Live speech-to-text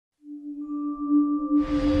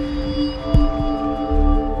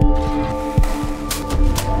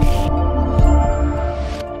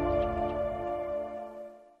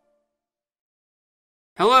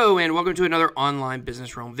and welcome to another Online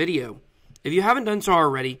Business Realm video. If you haven't done so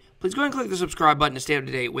already, please go ahead and click the subscribe button to stay up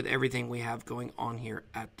to date with everything we have going on here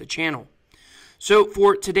at the channel. So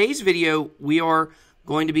for today's video, we are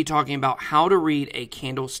going to be talking about how to read a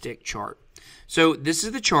candlestick chart. So this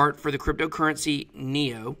is the chart for the cryptocurrency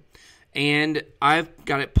NEO, and I've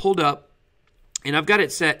got it pulled up, and I've got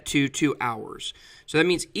it set to 2 hours. So that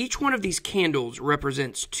means each one of these candles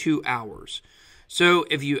represents 2 hours. So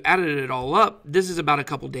if you added it all up, this is about a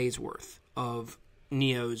couple days worth of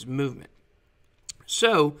NEO's movement.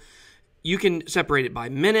 So you can separate it by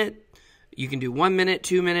minute. You can do 1 minute,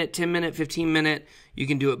 2 minute, 10 minute, 15 minute. You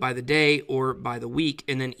can do it by the day or by the week.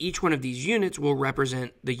 And then each one of these units will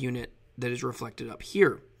represent the unit that is reflected up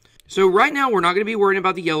here. So right now, we're not going to be worrying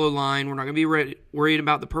about the yellow line. We're not going to be worried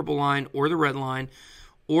about the purple line or the red line.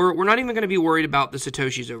 Or we're not even going to be worried about the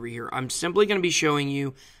Satoshis over here. I'm simply going to be showing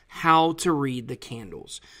you how to read the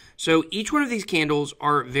candles. So each one of these candles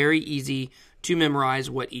are very easy to memorize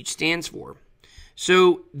what each stands for.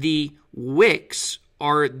 So the wicks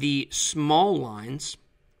are the small lines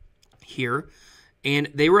here, and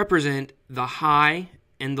they represent the high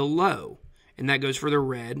and the low. And that goes for the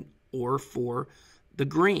red or for the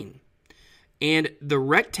green. And the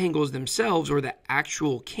rectangles themselves, or the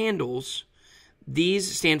actual candles,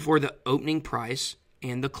 these stand for the opening price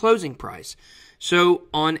and the closing price. So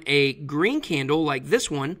on a green candle like this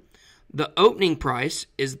one, the opening price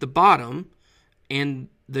is the bottom and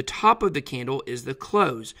the top of the candle is the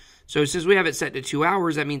close. So since we have it set to 2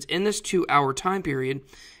 hours, that means in this 2 hour time period,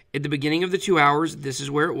 at the beginning of the 2 hours, this is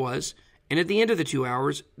where it was. And at the end of the 2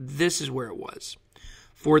 hours, this is where it was.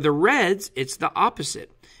 For the reds, it's the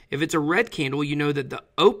opposite. If it's a red candle, you know that the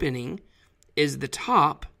opening is the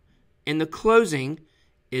top and the closing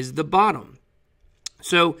is the bottom.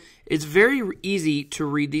 So it's very easy to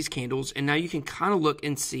read these candles, and now you can kind of look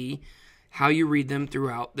and see how you read them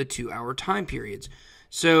throughout the 2 hour time periods.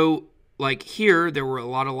 So like here, there were a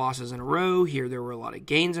lot of losses in a row. Here, there were a lot of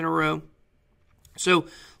gains in a row. So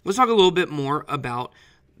let's talk a little bit more about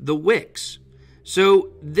the wicks. So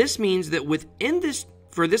this means that within this,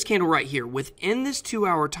 for this candle right here, within this 2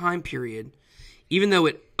 hour time period, even though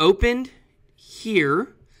it opened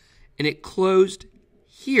here and it closed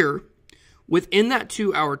here, within that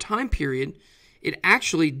 2 hour time period, it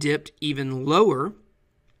actually dipped even lower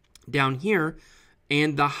down here,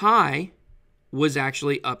 and the high was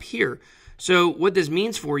actually up here. So what this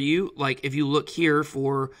means for you, like if you look here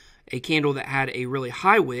for a candle that had a really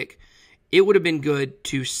high wick, it would have been good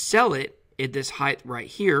to sell it at this height right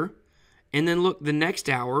here, and then look, the next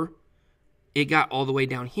hour, it got all the way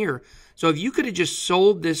down here. So if you could have just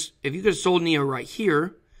sold this, if you could have sold NEO right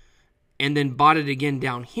here, and then bought it again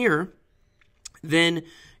down here, then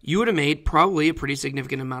you would have made probably a pretty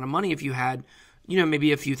significant amount of money if you had,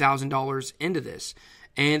 maybe a few $1,000s into this.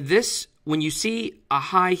 And this, when you see a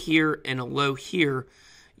high here and a low here,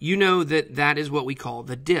 you know that that is what we call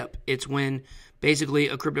the dip. It's when basically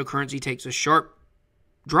a cryptocurrency takes a sharp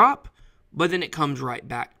drop, but then it comes right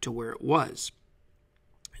back to where it was.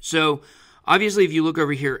 So obviously, if you look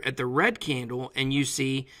over here at the red candle and you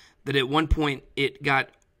see that at one point it got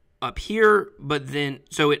up here, but then,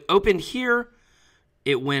 so it opened here,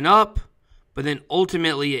 it went up, but then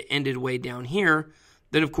ultimately it ended way down here,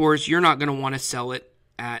 then of course you're not going to want to sell it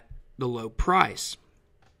at the low price.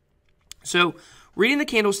 So reading the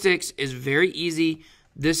candlesticks is very easy.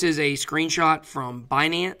 This is a screenshot from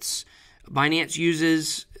Binance. Binance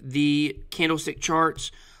uses the candlestick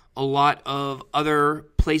charts. A lot of other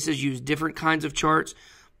places use different kinds of charts,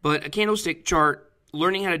 but a candlestick chart,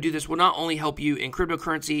 learning how to do this will not only help you in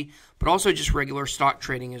cryptocurrency, but also just regular stock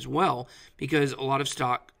trading as well, because a lot of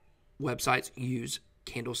stock websites use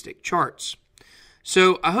candlestick charts.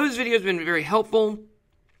 So I hope this video has been very helpful.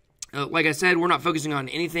 Like I said, we're not focusing on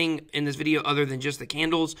anything in this video other than just the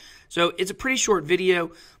candles. So it's a pretty short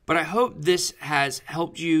video, but I hope this has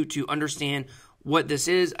helped you to understand what this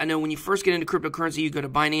is. I know when you first get into cryptocurrency, you go to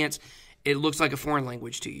Binance, it looks like a foreign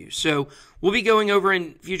language to you. So we'll be going over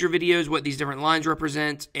in future videos what these different lines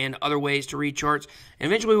represent and other ways to read charts. And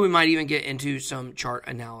eventually we might even get into some chart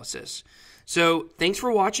analysis. So thanks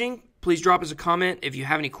for watching. Please drop us a comment if you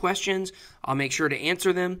have any questions. I'll make sure to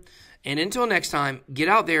answer them. And until next time, get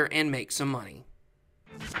out there and make some money.